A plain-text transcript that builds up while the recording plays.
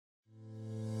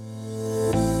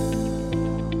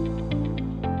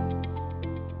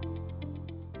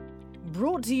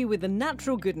Brought to you with the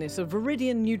natural goodness of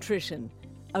Viridian Nutrition.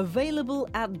 Available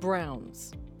at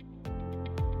Browns.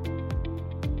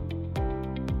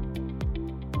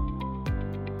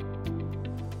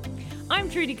 I'm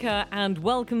Trudy Kerr and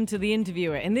welcome to The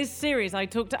Interviewer. In this series, I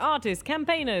talk to artists,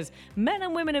 campaigners, men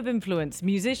and women of influence,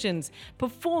 musicians,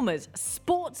 performers,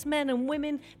 sportsmen and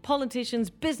women,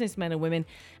 politicians, businessmen and women,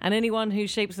 and anyone who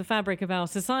shapes the fabric of our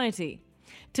society.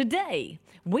 Today,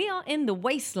 we are in the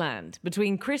wasteland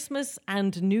between Christmas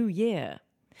and New Year.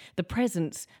 The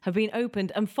presents have been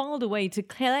opened and filed away to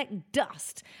collect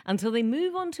dust until they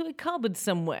move on to a cupboard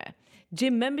somewhere.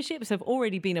 Gym memberships have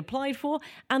already been applied for,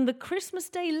 and the Christmas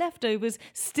Day leftovers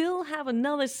still have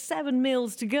another 7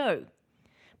 meals to go.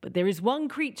 But there is one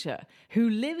creature who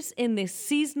lives in this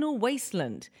seasonal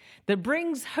wasteland that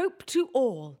brings hope to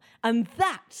all, and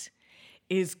that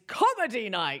is comedy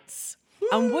nights.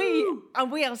 And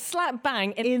we are slap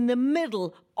bang in the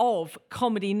middle of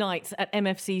comedy nights at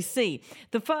MFCC.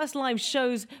 The first live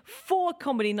shows for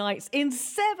comedy nights in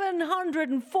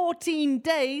 714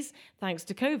 days, thanks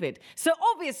to COVID. So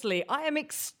obviously, I am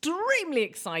extremely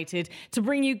excited to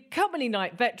bring you comedy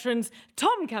night veterans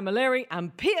Tom Camilleri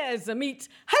and Pia Zammit.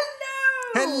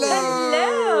 Hello!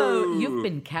 Hello! You've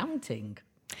been counting.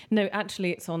 No,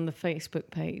 actually, it's on the Facebook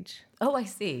page. Oh, I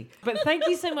see. But thank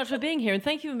you so much for being here, and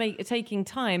thank you for taking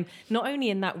time, not only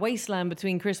in that wasteland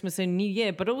between Christmas and New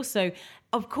Year, but also,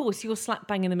 of course, you're slap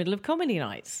bang in the middle of comedy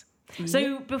nights.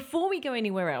 So before we go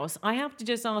anywhere else, I have to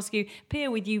just ask you,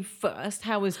 Pia, with you first,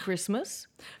 how was Christmas?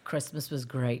 Christmas was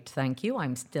great, thank you.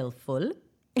 I'm still full.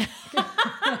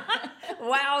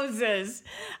 Wowzers.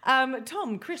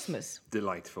 Tom, Christmas?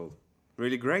 Delightful.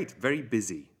 Really great. Very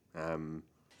busy.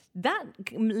 That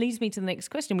leads me to the next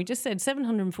question. We just said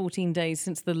 714 days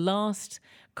since the last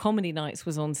Comedy Nights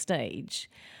was on stage.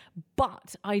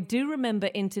 But I do remember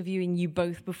interviewing you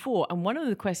both before. And one of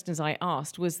the questions I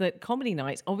asked was that Comedy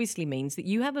Nights obviously means that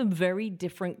you have a very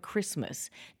different Christmas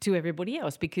to everybody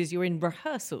else because you're in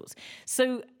rehearsals.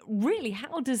 So really,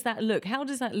 how does that look? How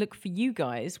does that look for you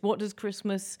guys? What does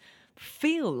Christmas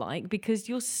feel like? Because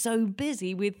you're so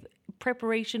busy with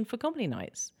preparation for Comedy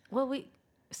Nights. Well, we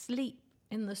sleep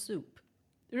in the soup.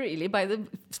 Really, by the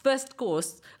first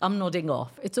course, I'm nodding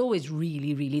off. It's always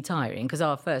really, really tiring because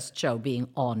our first show being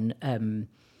on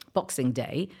Boxing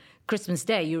Day, Christmas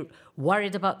Day, you're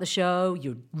worried about the show,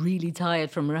 you're really tired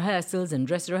from rehearsals and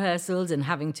dress rehearsals and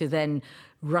having to then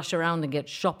rush around and get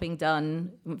shopping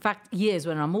done. In fact, years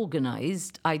when I'm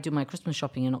organised, I do my Christmas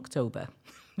shopping in October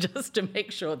just to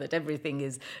make sure that everything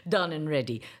is done and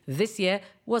ready. This year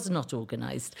was not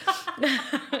organised.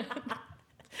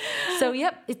 So,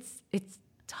 yep, it's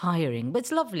tiring, but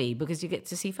it's lovely because you get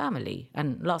to see family.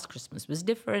 And last Christmas was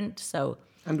different, so...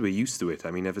 And we're used to it. I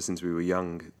mean, ever since we were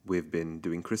young, we've been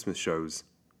doing Christmas shows.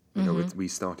 You know, we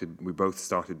both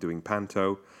started doing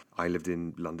panto. I lived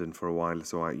in London for a while,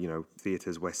 so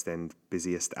theatres, West End,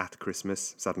 busiest at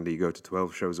Christmas. Suddenly you go to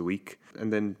 12 shows a week.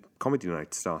 And then comedy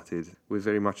night started. It's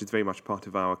very much part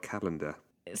of our calendar.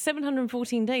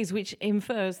 714 days, which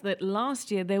infers that last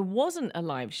year there wasn't a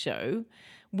live show,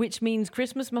 which means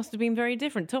Christmas must have been very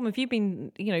different. Tom, have you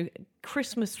been,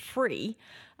 Christmas free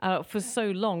for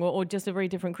so long, or just a very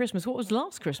different Christmas? What was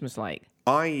last Christmas like?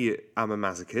 I am a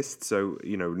masochist, so,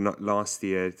 not last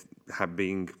year,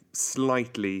 having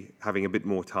a bit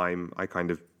more time, I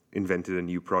kind of invented a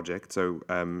new project. So,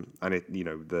 and it,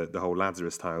 the whole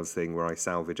Lazarus tiles thing where I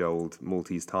salvage old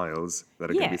Maltese tiles that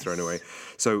are going to be thrown away.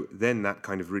 So then that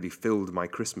kind of really filled my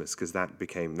Christmas because that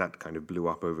kind of blew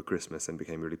up over Christmas and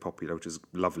became really popular, which is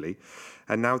lovely.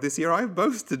 And now this year I have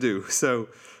both to do. So,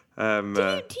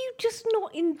 do you just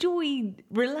not enjoy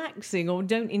relaxing or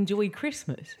don't enjoy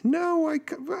Christmas? No, I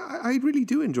really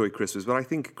do enjoy Christmas, but I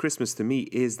think Christmas to me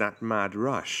is that mad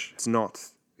rush. It's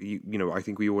not... I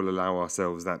think we all allow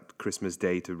ourselves that Christmas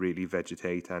Day to really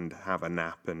vegetate and have a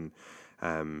nap and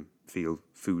feel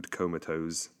food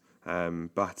comatose.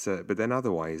 But then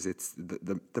otherwise, it's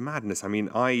the madness. I mean,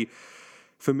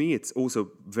 for me, it's also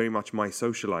very much my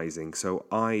socializing. So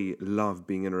I love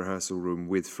being in a rehearsal room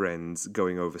with friends,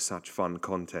 going over such fun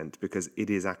content because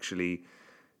it is actually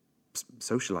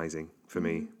socializing for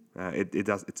me.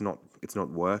 It's not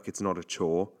work. It's not a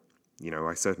chore.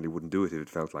 I certainly wouldn't do it if it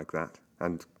felt like that.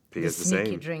 And Pia's the same.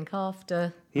 Sneaky drink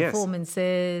after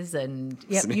performances, and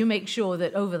you make sure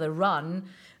that over the run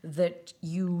that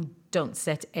you don't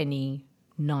set any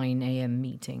 9 a.m.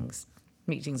 meetings.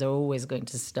 Meetings are always going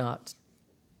to start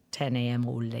 10 a.m.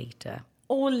 or later.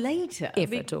 Or later?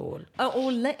 If at all.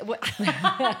 Or later.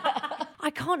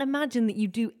 I can't imagine that you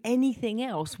do anything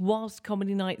else whilst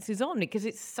Comedy Nights is on because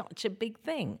it's such a big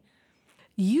thing.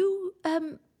 You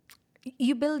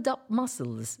build up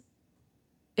muscles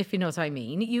if you know what I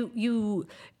mean. You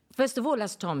first of all,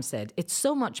 as Tom said, it's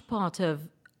so much part of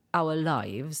our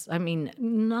lives. I mean,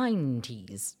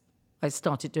 90s. I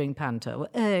started doing panto,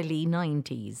 early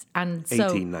 90s. And so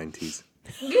 1890s.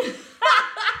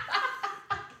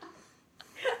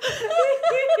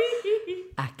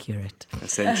 Accurate. A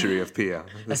century of Pia.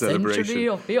 The A celebration. century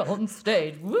of Pia on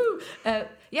stage. Woo!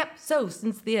 So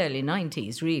since the early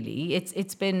 90s, really,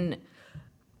 it's been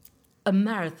a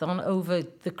marathon over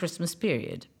the Christmas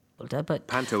period. But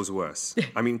Panto's worse.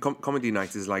 I mean, comedy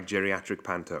night is like geriatric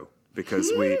panto because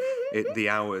the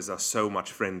hours are so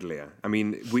much friendlier. I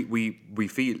mean, we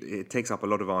feel it takes up a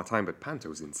lot of our time, but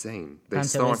panto's insane. They panto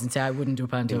start isn't. I wouldn't do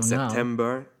panto in now.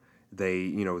 September.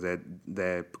 They,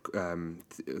 their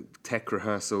tech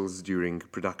rehearsals during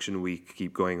production week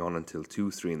keep going on until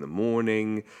 2-3 in the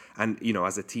morning. And,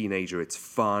 as a teenager, it's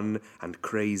fun and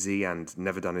crazy and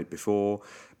never done it before.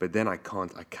 But then I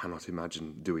cannot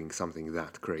imagine doing something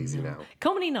that crazy now.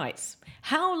 Comedy nights.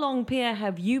 How long, Pia,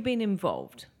 have you been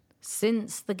involved?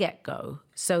 Since the get-go.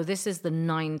 So this is the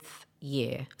 9th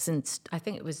year since, I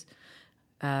think it was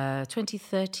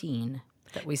 2013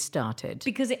 that we started.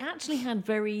 Because it actually had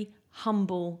very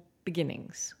humble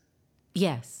beginnings.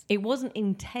 Yes. It wasn't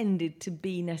intended to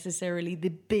be necessarily the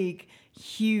big,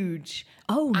 huge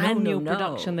no, annual no.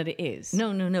 production that it is.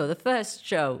 No. The first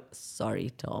show...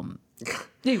 Sorry, Tom.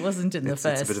 He wasn't in the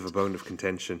first. It's a bit of a bone of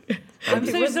contention. I'm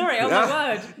so sorry. Oh,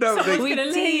 my word. No, Someone's We going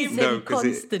to tease leave. him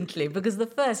constantly because the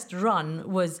first run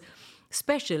was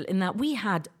special in that we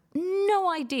had no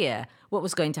idea what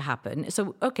was going to happen.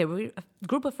 So, okay, we're a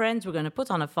group of friends, we're going to put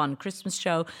on a fun Christmas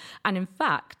show. And in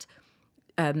fact...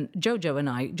 Joe and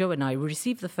I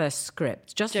received the first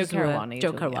script just as we were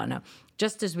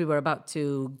about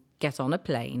to get on a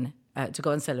plane to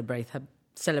go and celebrate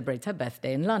her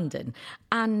birthday in London,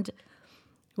 and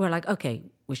we're like, okay,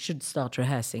 we should start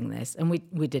rehearsing this, and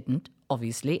we didn't,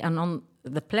 obviously. And on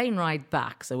the plane ride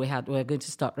back, so we're going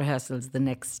to start rehearsals the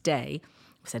next day.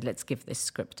 We said, let's give this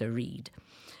script a read,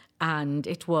 and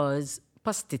it was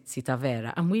Pastizzita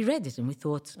Vera, and we read it and we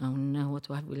thought, oh no, what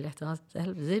have we let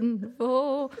ourselves in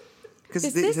for?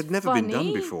 Because it had never been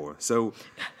done before. So,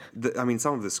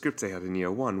 some of the scripts they had in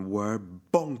year one were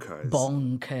bonkers.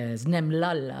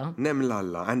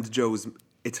 Nemlalla, and Joe's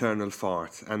eternal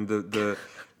fart, and the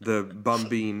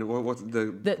Bambine,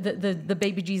 the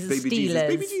Baby Jesus Steelers.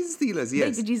 Baby Jesus Steelers,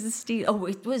 yes. Baby Jesus Steelers. Oh,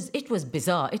 it was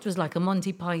bizarre. It was like a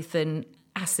Monty Python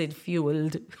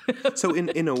acid-fueled. So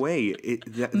in a way,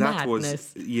 that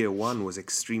was year one was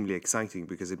extremely exciting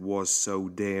because it was so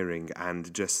daring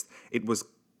and it was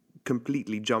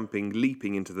completely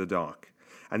leaping into the dark.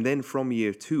 And then from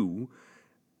year two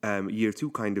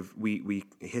kind of we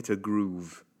hit a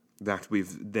groove that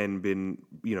we've then been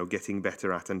getting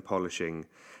better at and polishing,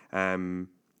 and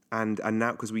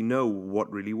now because we know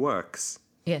what really works.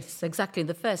 Yes, exactly.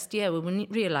 The first year we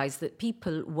realised that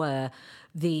people were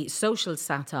the social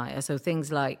satire, so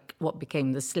things like what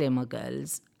became the Slimmer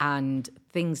Girls, and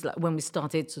things like when we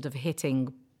started sort of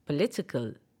hitting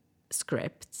political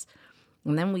scripts,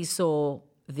 and then we saw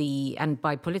and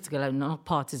by political, not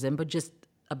partisan, but just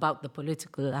about the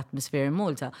political atmosphere in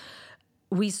Malta,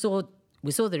 we saw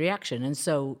the reaction, and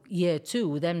so year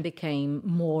two then became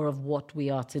more of what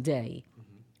we are today.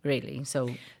 Really, so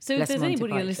if there's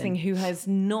anybody listening who has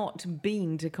not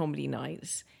been to comedy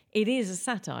nights, it is a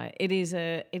satire.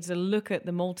 It's a look at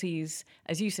the Maltese,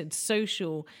 as you said,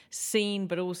 social scene,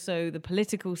 but also the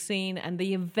political scene and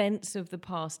the events of the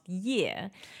past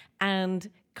year, and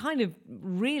kind of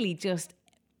really just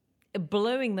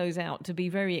blowing those out to be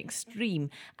very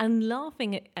extreme and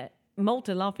laughing at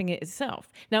Malta laughing at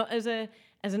itself. Now,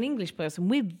 as an English person,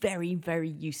 we're very, very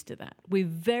used to that. We're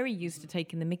very used to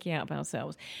taking the mickey out of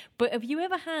ourselves. But have you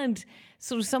ever had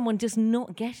sort of someone just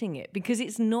not getting it? Because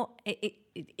it's not, it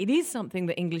is something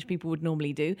that English people would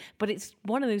normally do, but it's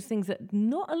one of those things that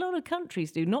not a lot of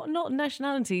countries do, not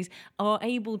nationalities are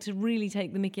able to really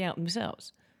take the mickey out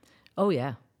themselves. Oh,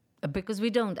 yeah. Because we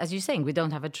don't, as you're saying, we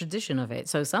don't have a tradition of it.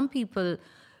 So some people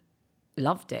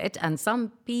loved it and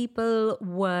some people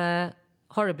were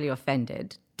horribly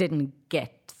offended, didn't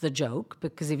get the joke,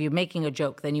 because if you're making a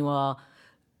joke, then you are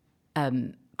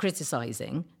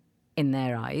criticising in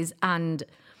their eyes. And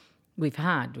we've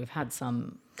had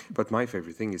some. But my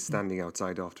favourite thing is standing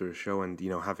outside after a show and,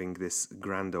 having this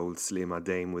grand old Slima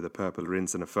dame with a purple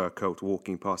rinse and a fur coat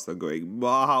walking past her going,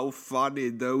 wow, how funny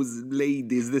those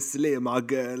ladies, the Slima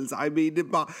girls. I mean,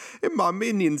 in my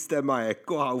minions,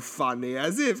 how funny.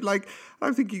 As if,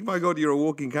 I'm thinking, my God, you're a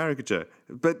walking caricature.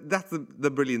 But that's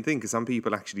the brilliant thing, because some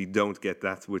people actually don't get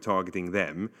that we're targeting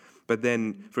them. But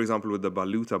then, for example, with the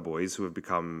Baluta boys, who have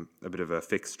become a bit of a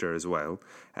fixture as well,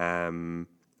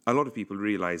 a lot of people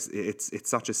realise it's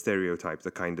such a stereotype,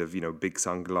 the kind of, big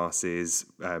sunglasses,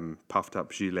 puffed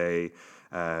up gilet,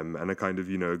 and a kind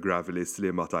of, gravelly,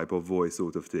 slimmer type of voice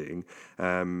sort of thing.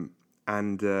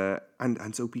 And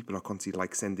so people are constantly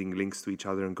like sending links to each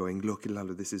other and going, look,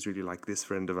 Lalo, this is really like this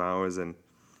friend of ours. And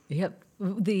yep,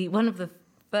 one of the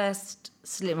first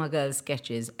Slimmer Girl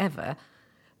sketches ever,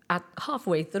 at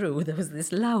halfway through, there was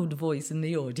this loud voice in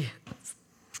the audience.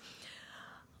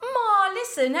 Ma,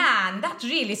 listen, Anne, that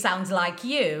really sounds like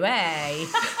you, eh?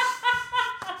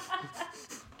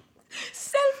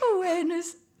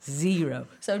 Self-awareness, zero.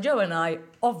 So Joe and I,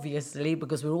 obviously,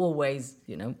 because we're always,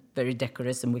 very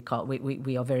decorous and we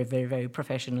are very, very, very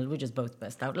professional, we just both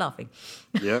burst out laughing.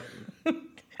 Yeah.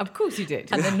 Of course you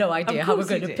did. And then no idea how we're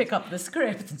going to pick up the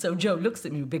script. And so Joe looks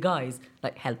at me with big eyes,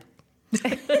 like, help.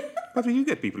 But you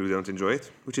get people who don't enjoy it,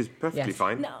 which is perfectly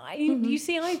fine. No, you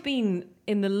see, I've been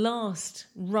in the last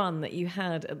run that you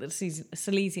had at the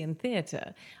Silesian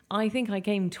Theatre. I think I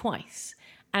came twice.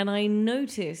 And I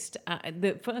noticed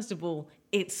that, first of all,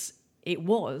 it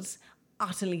was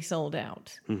utterly sold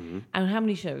out. Mm-hmm. And how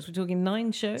many shows? We're talking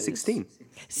 9 shows? 16.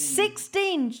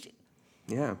 16!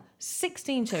 Yeah.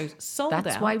 16 shows sold out.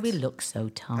 That's why we look so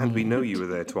tired. And we know you were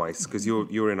there twice, because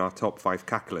you're in our top 5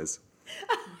 cacklers.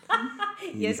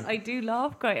 Yes, I do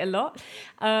laugh quite a lot,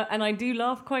 and I do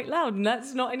laugh quite loud, and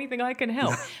that's not anything I can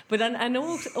help. But I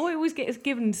always get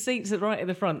given seats right at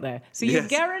the front there, so you're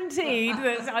guaranteed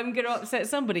that I'm going to upset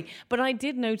somebody. But I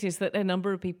did notice that a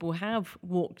number of people have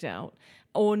walked out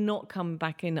or not come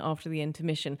back in after the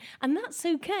intermission, and that's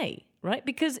okay, right?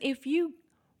 Because if you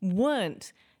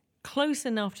weren't close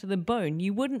enough to the bone,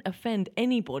 you wouldn't offend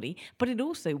anybody, but it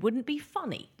also wouldn't be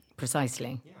funny.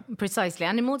 Precisely.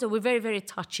 And in Malta, we're very, very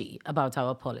touchy about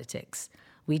our politics.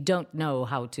 We don't know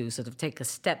how to sort of take a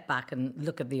step back and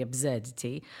look at the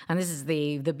absurdity. And this is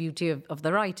the beauty of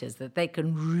the writers, that they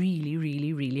can really,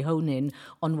 really, really hone in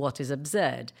on what is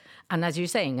absurd. And as you're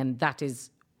saying, and that is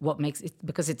what makes it,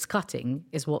 because it's cutting,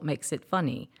 is what makes it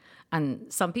funny.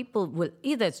 And some people will,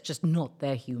 either it's just not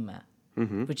their humour,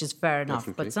 which is fair enough.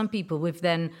 Definitely. But some people, we've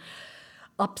then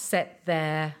upset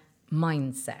their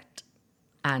mindset.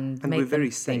 And we're very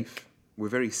safe. We're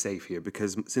very safe here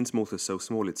because since Malta's so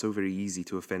small, it's so very easy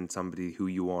to offend somebody who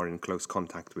you are in close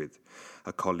contact with,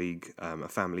 a colleague, a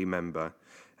family member,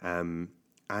 and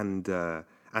I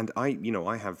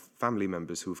have family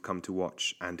members who've come to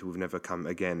watch and who've never come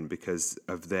again because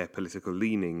of their political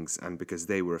leanings and because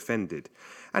they were offended.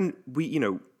 And we,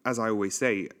 as I always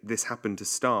say, this happened to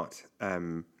start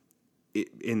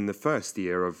in the first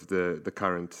year of the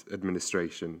current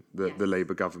administration, the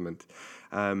Labour government.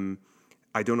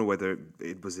 I don't know whether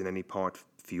it was in any part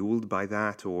fueled by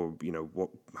that or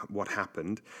what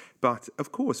happened, but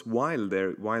of course, while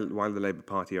the Labour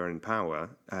Party are in power,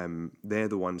 they're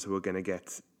the ones who are going to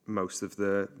get most of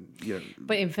the.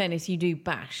 But in fairness, you do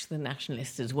bash the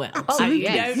nationalists as well. Absolutely, You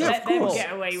don't let of course. them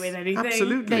get away with anything.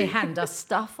 Absolutely, they hand us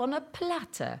stuff on a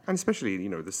platter. And especially,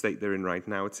 the state they're in right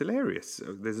now, it's hilarious.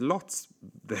 There's lots,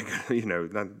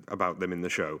 about them in the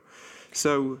show.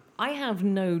 So I have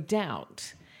no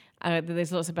doubt that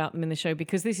there's lots about them in the show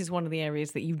because this is one of the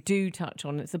areas that you do touch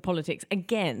on. It's the politics.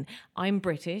 Again, I'm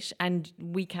British and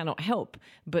we cannot help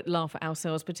but laugh at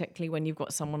ourselves, particularly when you've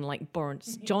got someone like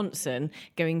Boris Johnson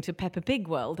going to Peppa Pig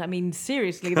World. I mean,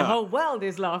 seriously, the whole world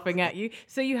is laughing at you,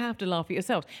 so you have to laugh at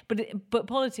yourself. But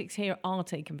politics here are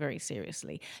taken very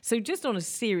seriously. So just on a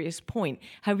serious point,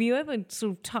 have you ever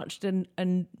sort of touched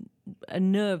a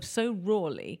nerve so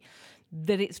rawly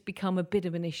that it's become a bit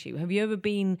of an issue? Have you ever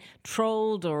been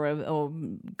trolled or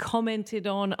commented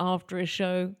on after a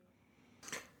show?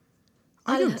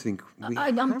 I don't think we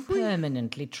I'm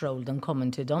permanently trolled and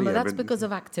commented on, but that's because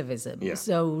of activism. Yeah.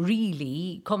 So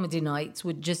really, comedy nights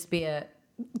would just be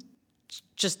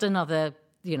just another,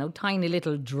 tiny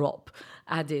little drop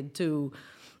added to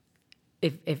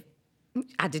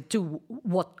added to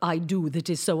what I do that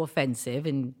is so offensive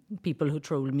in people who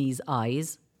troll me's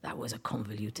eyes. That was a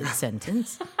convoluted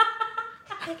sentence.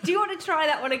 Do you want to try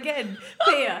that one again,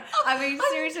 Pia? I mean,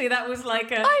 seriously, that was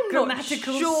like a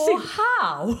grammatical I'm not sure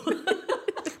how.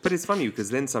 But it's funny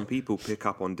because then some people pick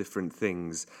up on different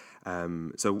things.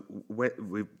 So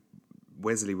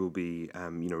Wesley will be,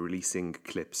 releasing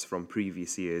clips from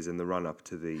previous years in the run-up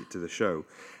to the show.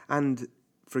 And,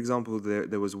 for example,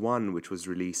 there was one which was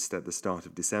released at the start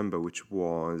of December, which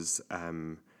was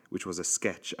a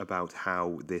sketch about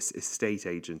how this estate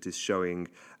agent is showing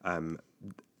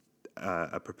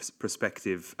a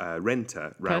prospective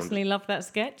renter. Personally love that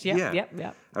sketch.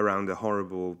 Yep. Around a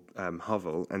horrible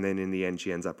hovel, and then in the end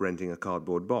she ends up renting a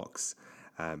cardboard box.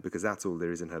 because that's all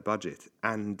there is in her budget.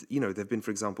 And, there have been,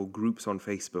 for example, groups on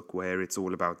Facebook where it's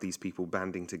all about these people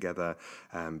banding together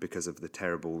because of the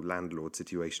terrible landlord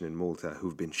situation in Malta,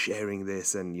 who've been sharing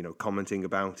this and, commenting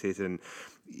about it. And,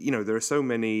 there are so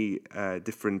many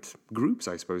different groups,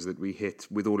 I suppose, that we hit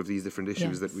with all of these different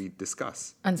issues that we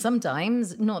discuss. And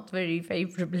sometimes not very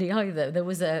favourably either. There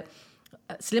was a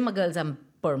Slimmer Girls and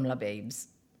Burmla Babes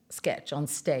sketch on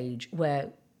stage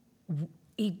where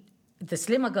the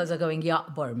Slimmer Girls are going, yeah,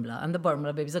 Burmla, and the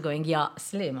Burmla Babes are going, yeah,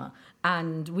 Slimmer.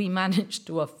 And we managed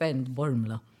to offend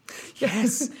Burmla.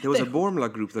 Yes, there was a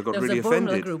Burmla group that got really offended. There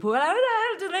was a Burmla group who, how the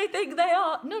hell do they think they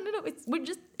are? No,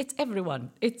 it's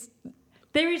everyone.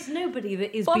 There is nobody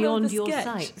that is Follow beyond the your sketch.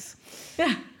 sights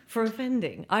for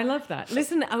offending. I love that.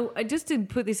 Listen, just to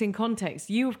put this in context,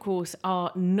 you, of course,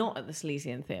 are not at the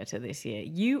Silesian Theatre this year.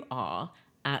 You are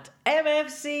at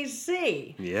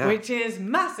MFCC, which is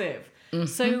massive. Mm-hmm.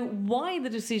 So why the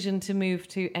decision to move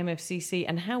to MFCC,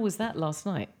 and how was that last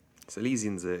night?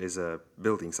 Silesians is a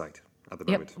building site at the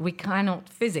moment. We cannot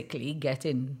physically get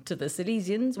into the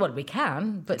Silesians. Well, we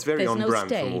can, but it's very there's on no brand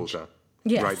stage. for Malta.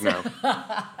 Yes. Right now.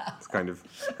 It's kind of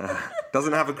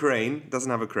doesn't have a crane, but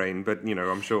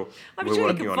I'm sure we're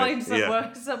working on it. I'm sure you can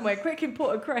find somewhere. Quick,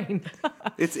 import a crane.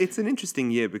 It's an interesting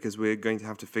year because we're going to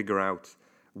have to figure out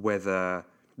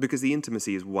because the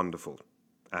intimacy is wonderful,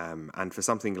 and for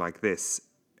something like this,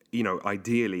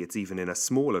 ideally it's even in a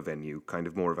smaller venue, kind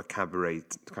of more of a cabaret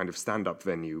kind of stand-up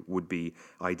venue would be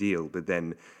ideal, but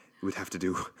then we'd have to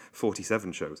do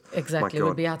 47 shows. Exactly,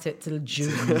 we'll be at it till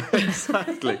June.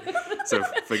 Exactly. So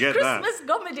forget that. Christmas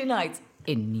comedy nights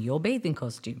in your bathing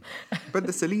costume. But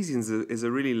the Silesians is a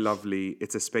really lovely,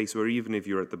 it's a space where even if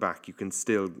you're at the back, you can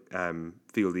still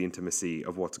feel the intimacy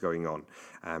of what's going on.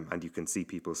 And you can see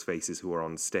people's faces who are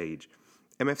on stage.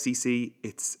 MFCC,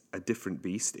 it's a different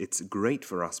beast. It's great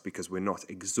for us because we're not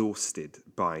exhausted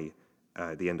by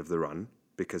the end of the run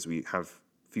because we have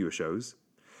fewer shows.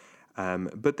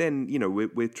 But then,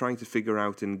 we're trying to figure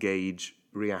out and gauge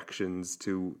reactions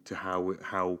to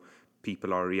how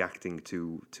people are reacting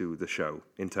to the show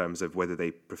in terms of whether they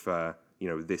prefer,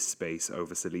 this space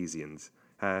over Silesians.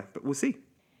 But we'll see.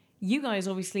 You guys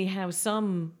obviously have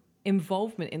some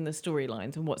involvement in the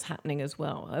storylines and what's happening as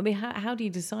well. I mean, how do you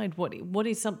decide what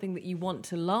is something that you want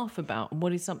to laugh about and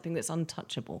what is something that's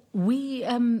untouchable? We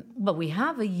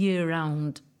have a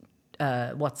year-round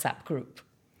WhatsApp group.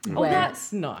 Oh,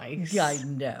 that's nice. Yeah, I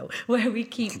know. Where we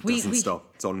keep... It doesn't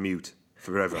stop. It's on mute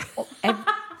forever.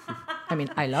 I mean,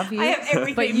 I love you, I have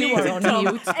everything but you are muted, on Tom.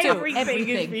 mute too. Everything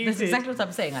is muted. That's exactly what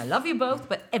I'm saying. I love you both,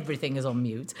 but everything is on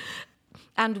mute.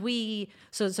 And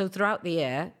so throughout the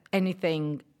year,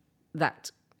 anything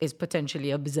that is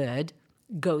potentially absurd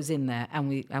goes in there,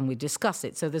 and we discuss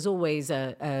it. So there's always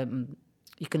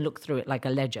you can look through it like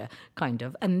a ledger, kind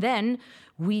of. And then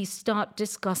we start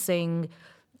discussing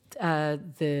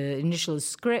the initial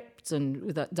script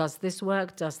and does this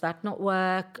work, does that not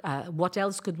work, what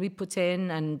else could we put in,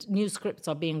 and new scripts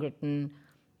are being written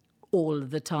all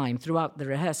the time throughout the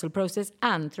rehearsal process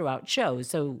and throughout shows.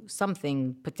 So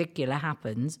something particular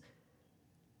happens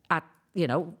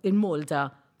in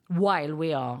Malta while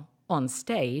we are on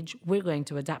stage, we're going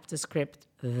to adapt a script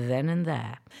then and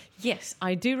there. Yes,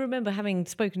 I do remember having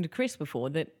spoken to Chris before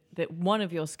that one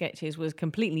of your sketches was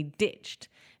completely ditched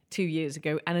 2 years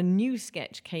ago, and a new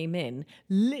sketch came in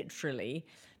literally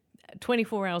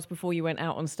 24 hours before you went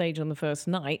out on stage on the first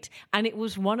night, and it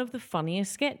was one of the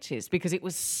funniest sketches because it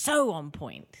was so on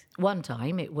point. One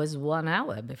time it was 1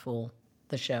 hour before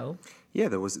the show. Yeah,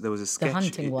 there was a sketch. The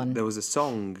hunting one. There was a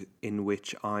song in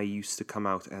which I used to come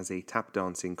out as a tap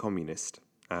dancing communist.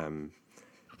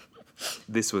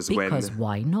 This was because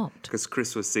why not? Because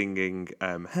Chris was singing,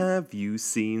 "Have you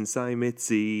seen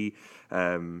Zammit?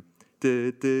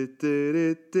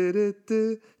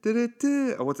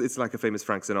 It's like a famous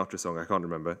Frank Sinatra song. I can't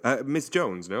remember. Miss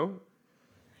Jones, no?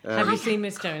 Have you seen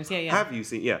Miss Jones? Yeah. Have you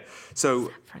seen? Yeah.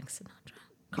 So Frank Sinatra.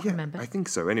 Can't remember. I think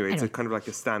so. Anyway, it's a kind of like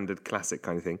a standard classic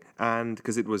kind of thing. And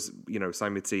because it was,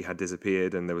 Zammit had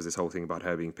disappeared, and there was this whole thing about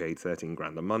her being paid 13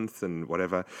 grand a month and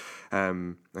whatever.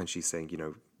 And she's saying,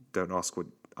 don't ask what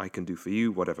I can do for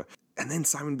you, whatever. And then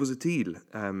Simon Busuttil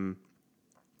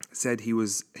said he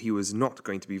was not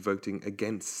going to be voting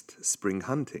against spring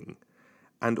hunting,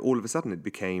 and all of a sudden I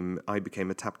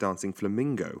became a tap dancing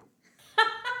flamingo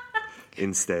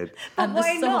instead. And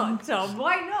why not, Tom?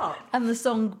 Why not? And the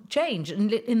song changed,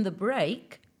 and in the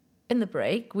break,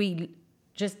 we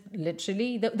just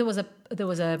literally there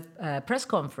was a press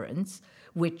conference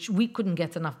which we couldn't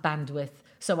get enough bandwidth,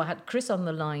 so I had Chris on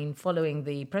the line following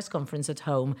the press conference at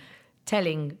home,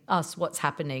 telling us what's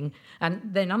happening. And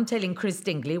then I'm telling Chris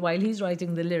Dingley while he's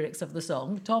writing the lyrics of the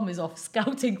song. Tom is off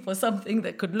scouting for something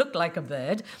that could look like a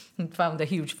bird and found a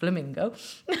huge flamingo.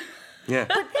 Yeah.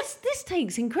 But this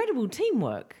takes incredible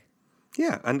teamwork.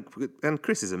 Yeah, and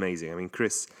Chris is amazing. I mean,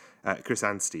 Chris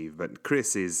and Steve, but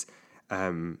Chris is,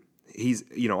 he's,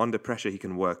 under pressure, he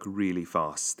can work really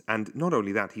fast. And not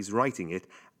only that, he's writing it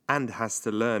and has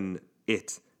to learn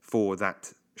it for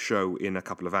that show in a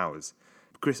couple of hours.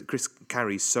 Chris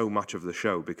carries so much of the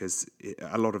show because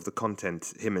a lot of the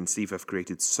content, him and Steve have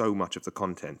created so much of the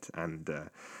content, and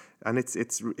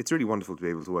it's really wonderful to be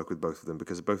able to work with both of them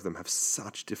because both of them have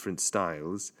such different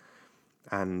styles,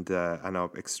 and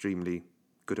are extremely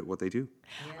good at what they do.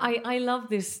 Yeah. I love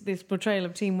this portrayal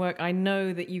of teamwork. I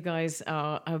know that you guys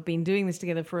have been doing this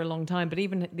together for a long time, but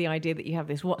even the idea that you have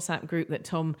this WhatsApp group that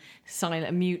Tom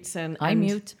mutes and I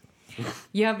mute.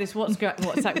 You have this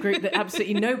WhatsApp group that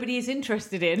absolutely nobody is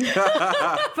interested in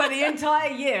for the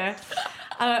entire year.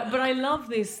 But I love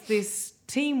this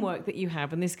teamwork that you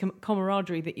have and this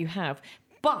camaraderie that you have.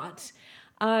 But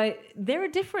there are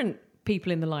different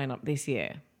people in the lineup this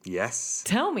year. Yes.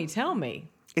 Tell me.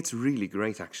 It's really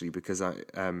great, actually, because I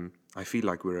feel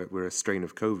like we're a strain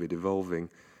of COVID evolving.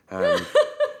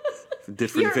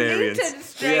 Different You're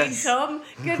variants. You're a mutant strain, Tom.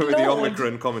 Good With Lord. the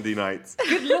Omicron comedy nights.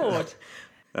 Good Lord.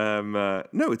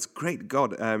 No, it's great.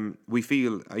 God, we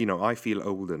feel, I feel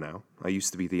older now. I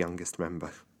used to be the youngest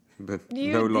member, but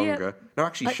no longer. No,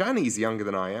 actually, Shani's younger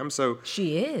than I am, so...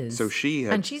 She is. So she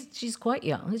had... And she's quite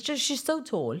young. It's just she's so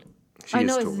tall. She I is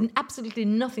know tall. it's absolutely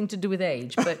nothing to do with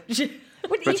age, but...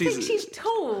 What, you think she's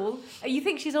tall? You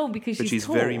think she's old because But she's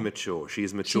tall? very mature. She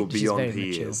is mature beyond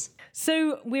he is.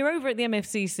 So we're over at the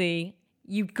MFCC.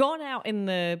 You've gone out in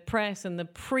the press and the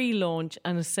pre-launch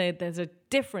and said there's a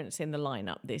difference in the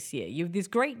lineup this year. You have this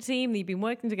great team that you've been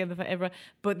working together forever,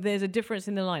 but there's a difference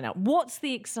in the lineup. What's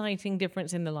the exciting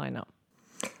difference in the lineup?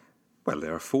 Well,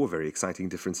 there are 4 very exciting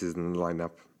differences in the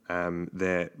lineup.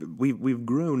 We've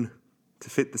grown to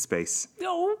fit the space.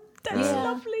 Oh, that's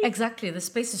lovely. Exactly. The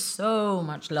space is so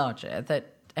much larger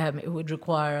that it would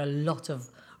require a lot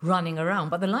of running around.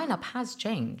 But the lineup has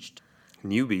changed.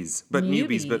 Newbies, but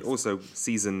also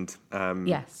seasoned.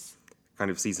 Yes. Kind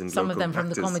of seasoned. Some of them actors. from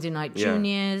the Comedy Night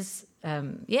Juniors.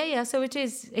 So it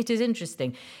is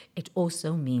interesting. It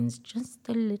also means just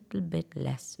a little bit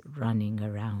less running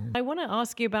around. I want to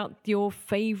ask you about your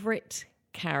favourite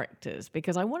characters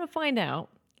because I want to find out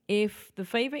if the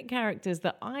favourite characters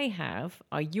that I have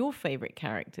are your favourite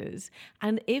characters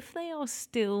and if they are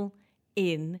still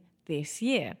in this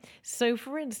year. So,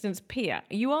 for instance, Pia,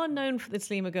 you are known for the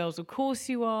Slima Girls. Of course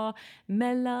you are.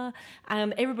 Mela,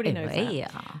 and everybody knows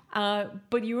that.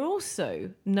 But you're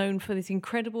also known for this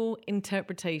incredible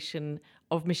interpretation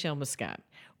of Michelle Muscat,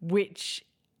 which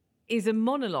is a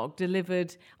monologue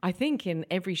delivered, I think, in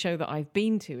every show that I've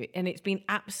been to, and it's been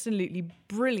absolutely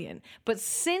brilliant. But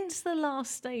since the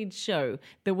last stage show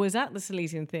that was at the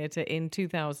Silesian Theatre in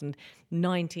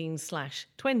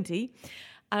 2019/20,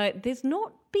 there's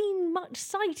not been much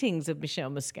sightings of Michelle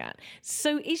Muscat.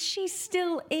 So is she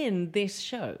still in this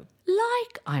show?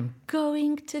 Like I'm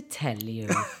going to tell you.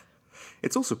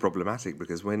 It's also problematic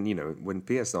because when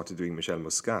Pia started doing Michelle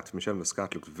Muscat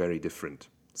looked very different.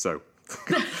 So...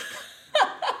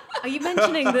 Are you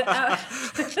mentioning that...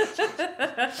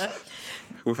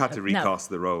 We've had to recast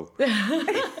the role.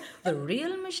 The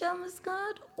real Michelle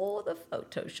Muscat or the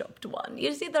photoshopped one?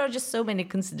 You see, there are just so many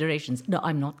considerations. No,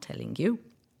 I'm not telling you.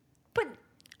 But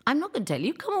I'm not going to tell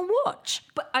you. Come and watch.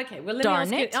 But okay, well, let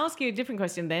me ask you a different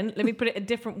question then. Let me put it a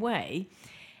different way.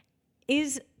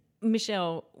 Is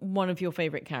Michelle one of your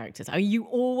favourite characters? Are you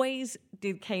always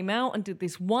came out and did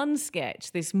this one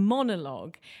sketch, this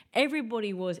monologue?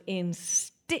 Everybody was in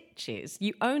stitches.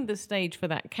 You owned the stage for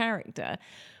that character.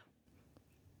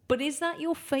 But is that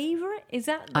your favourite? Is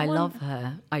that the I one? love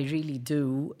her. I really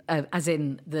do. As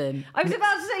in the... I was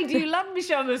about to say, do you love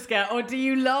Michelle Muscat or do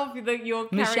you love your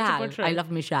character Michelle. portrayal? I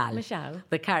love Michelle. Michelle.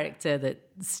 The character that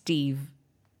Steve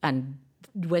and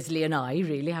Wesley and I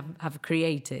really have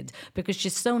created because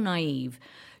she's so naive.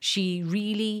 She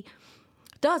really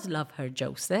does love her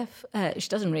Joseph. She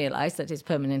doesn't realise that he's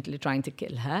permanently trying to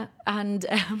kill her. And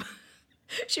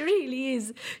she really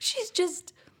is. She's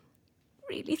just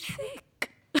really thick.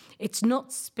 It's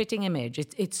not spitting image.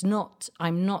 It's not...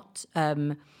 I'm not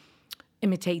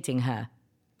imitating her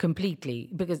completely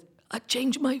because I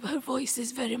change her voice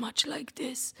is very much like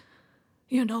this.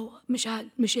 You know,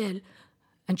 Michelle.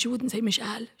 And she wouldn't say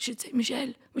Michelle. She'd say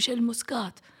Michelle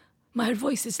Muscat. My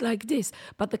voice is like this.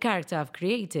 But the character I've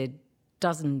created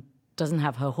doesn't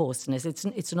have her hoarseness.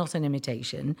 It's not an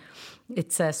imitation.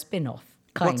 It's a spin-off.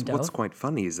 What's quite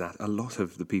funny is that a lot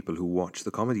of the people who watch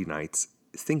the comedy nights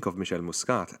think of Michelle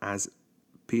Muscat as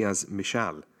Pia's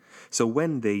Michelle. So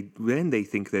when they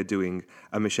think they're doing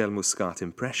a Michelle Muscat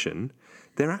impression,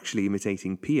 they're actually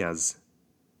imitating Pia's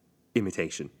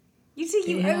imitation. You see,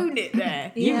 you own it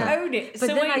there. Yeah. You own it. But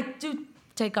then I do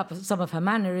take up some of her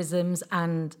mannerisms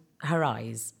and her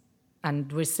eyes.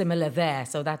 And we're similar there,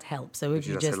 so that helps. So if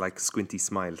She does her like squinty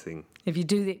smile thing. If you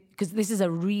do it, because this is a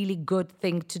really good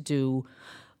thing to do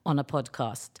on a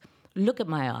podcast. Look at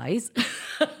my eyes.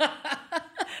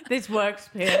 This works,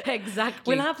 Pia.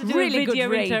 Exactly. We'll have to do a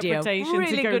video interpretation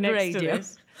to go next to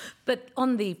this. But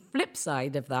on the flip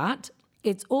side of that,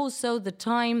 it's also the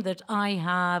time that I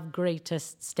have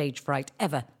greatest stage fright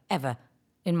ever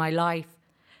in my life,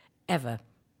 ever.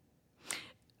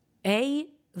 The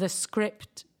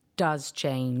script does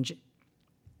change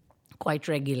quite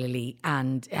regularly,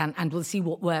 and we'll see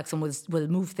what works, and we'll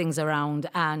move things around.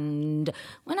 And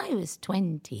when I was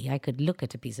 20, I could look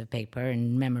at a piece of paper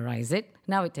and memorize it.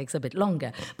 Now it takes a bit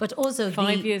longer. But also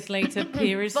 5 years later,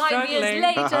 Pia is struggling. 5 years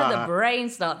later, the brain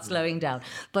starts slowing down.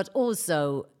 But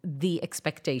also the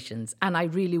expectations. And I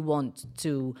really want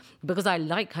to, because I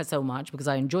like her so much, because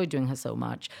I enjoy doing her so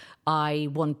much, I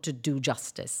want to do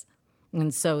justice.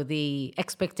 And so the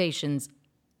expectations,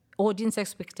 audience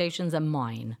expectations, are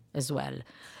mine as well.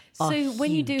 So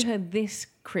when you do her this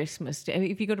Christmas,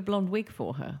 have you got a blonde wig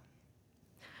for her?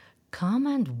 Come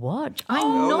and watch.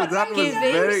 That was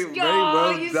very, very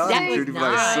well done, Judy.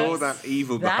 Nice. I saw that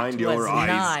evil behind your eyes.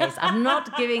 Nice. I'm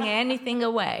not giving anything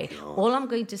away. All I'm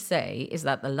going to say is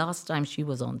that the last time she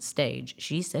was on stage,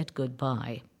 she said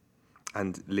goodbye.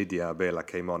 And Lydia Bela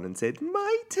came on and said,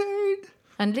 "My turn."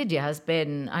 And Lydia has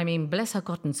been, I mean, bless her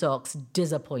cotton socks,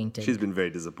 disappointing. She's been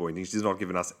very disappointing. She's not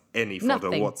given us any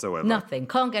fodder whatsoever. Nothing.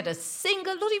 Can't get a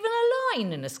single, not even a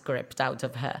line in a script out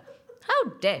of her. How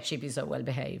dare she be so well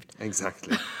behaved?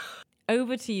 Exactly.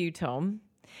 Over to you, Tom.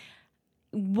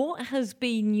 What has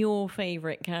been your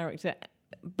favourite character?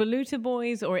 Beluta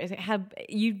Boys, or is it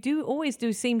always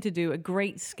seem to do a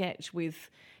great sketch with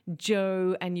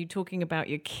Joe and you talking about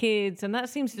your kids, and that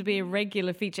seems to be a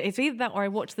regular feature. It's either that or I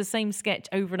watch the same sketch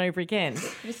over and over again.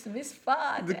 Christmas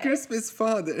Father. The Christmas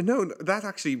Father. No, that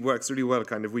actually works really well.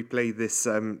 Kind of, we play this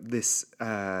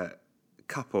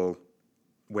couple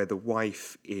where the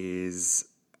wife is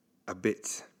a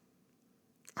bit,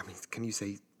 I mean, can you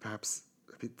say perhaps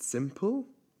a bit simple?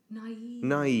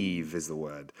 Naive is the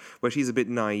word. Where she's a bit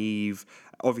naive.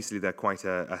 Obviously, they're quite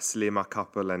a slimmer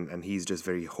couple, and he's just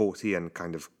very haughty and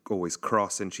kind of always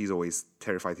cross, and she's always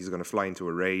terrified he's going to fly into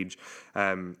a rage.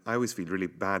 I always feel really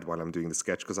bad while I'm doing the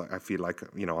sketch because I feel like,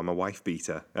 I'm a wife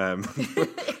beater.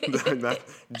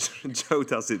 Joe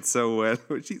does it so well.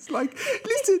 She's like,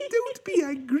 "Listen, don't be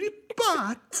angry,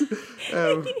 but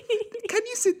can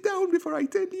you sit down before I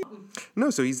tell you?" No,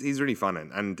 so he's really fun,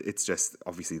 and it's just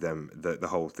obviously the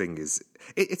whole thing is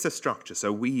it's a structure.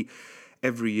 So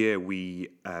every year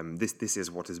this is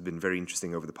what has been very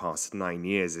interesting over the past 9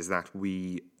 years, is that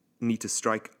we need to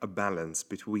strike a balance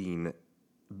between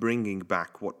bringing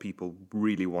back what people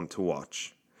really want to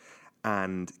watch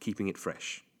and keeping it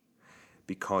fresh.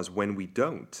 Because when we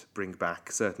don't bring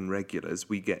back certain regulars,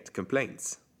 we get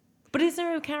complaints. But is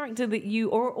there a character that you,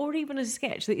 or even a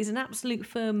sketch, that is an absolute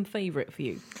firm favourite for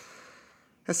you?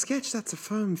 A sketch that's a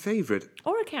firm favourite?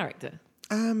 Or a character?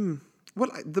 Well,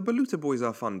 the Beluta Boys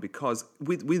are fun because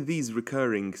with these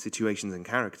recurring situations and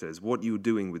characters, what you're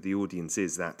doing with the audience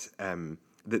is that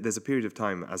there's a period of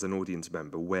time as an audience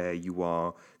member where you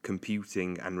are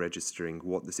computing and registering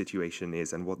what the situation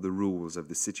is and what the rules of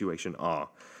the situation are.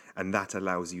 And that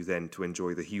allows you then to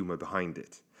enjoy the humour behind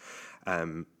it.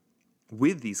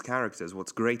 With these characters,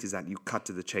 what's great is that you cut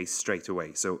to the chase straight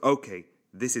away. So, okay,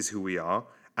 this is who we are,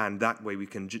 and that way we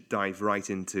can dive right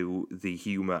into the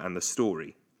humour and the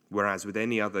story. Whereas with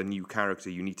any other new character,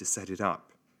 you need to set it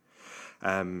up.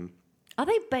 Are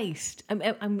they based?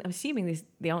 I'm assuming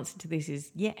the answer to this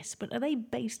is yes, but are they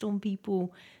based on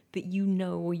people that you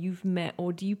know or you've met,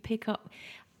 or do you pick up?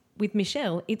 With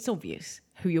Michelle, it's obvious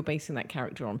who you're basing that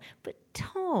character on. But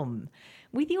Tom,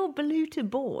 with your Beluta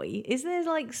boy, is there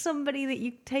like somebody that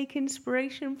you take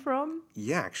inspiration from?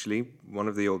 Yeah, actually, one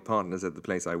of the old partners at the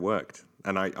place I worked.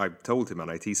 And I told him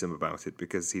and I tease him about it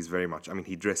because he's very much,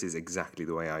 he dresses exactly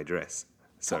the way I dress.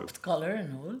 So Popped collar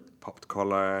and all. Popped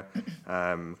collar,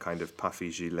 kind of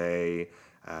puffy gilet.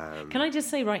 Can I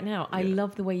just say right now, I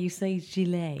love the way you say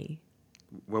gilet.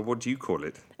 Well, what do you call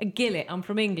it? A gillet. I'm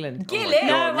from England. Gillet? Oh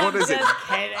God, what is it?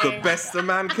 Kidding. The best a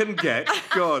man can get?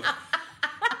 God.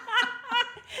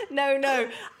 No.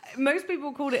 Most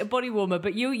people called it a body warmer,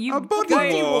 but you A body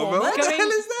warmer? What the hell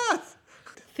is that?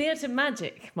 Theatre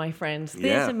magic, my friends.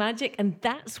 Theatre magic. And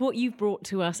that's what you've brought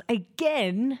to us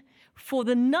again for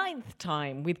the 9th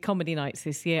time with Comedy Nights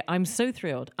this year. I'm so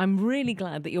thrilled. I'm really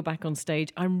glad that you're back on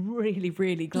stage. I'm really,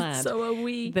 really glad So are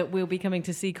we. that we'll be coming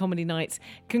to see Comedy Nights.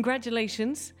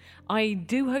 Congratulations. I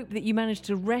do hope that you managed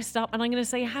to rest up, and I'm going to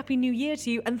say Happy New Year to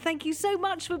you, and thank you so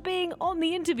much for being on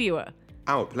The Interviewer.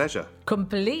 Our pleasure.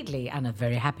 Completely. And a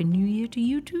very happy new year to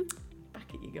you too.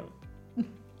 Back at you go.